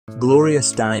Gloria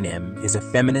Steinem is a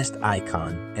feminist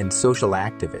icon and social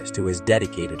activist who has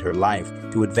dedicated her life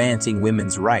to advancing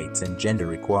women's rights and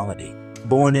gender equality.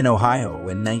 Born in Ohio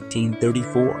in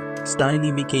 1934,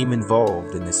 Steinem became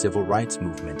involved in the civil rights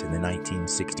movement in the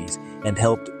 1960s and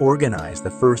helped organize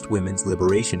the first Women's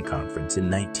Liberation Conference in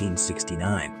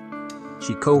 1969.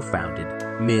 She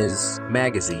co-founded Ms.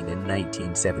 magazine in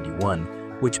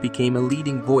 1971, which became a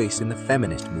leading voice in the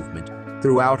feminist movement.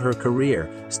 Throughout her career,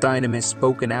 Steinem has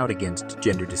spoken out against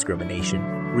gender discrimination,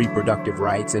 reproductive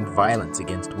rights, and violence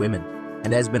against women,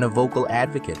 and has been a vocal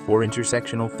advocate for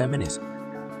intersectional feminism.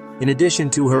 In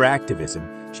addition to her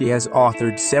activism, she has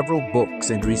authored several books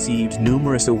and received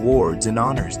numerous awards and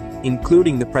honors,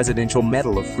 including the Presidential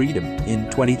Medal of Freedom in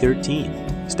 2013.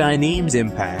 Steinem's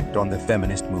impact on the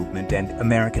feminist movement and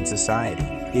American society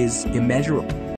is immeasurable.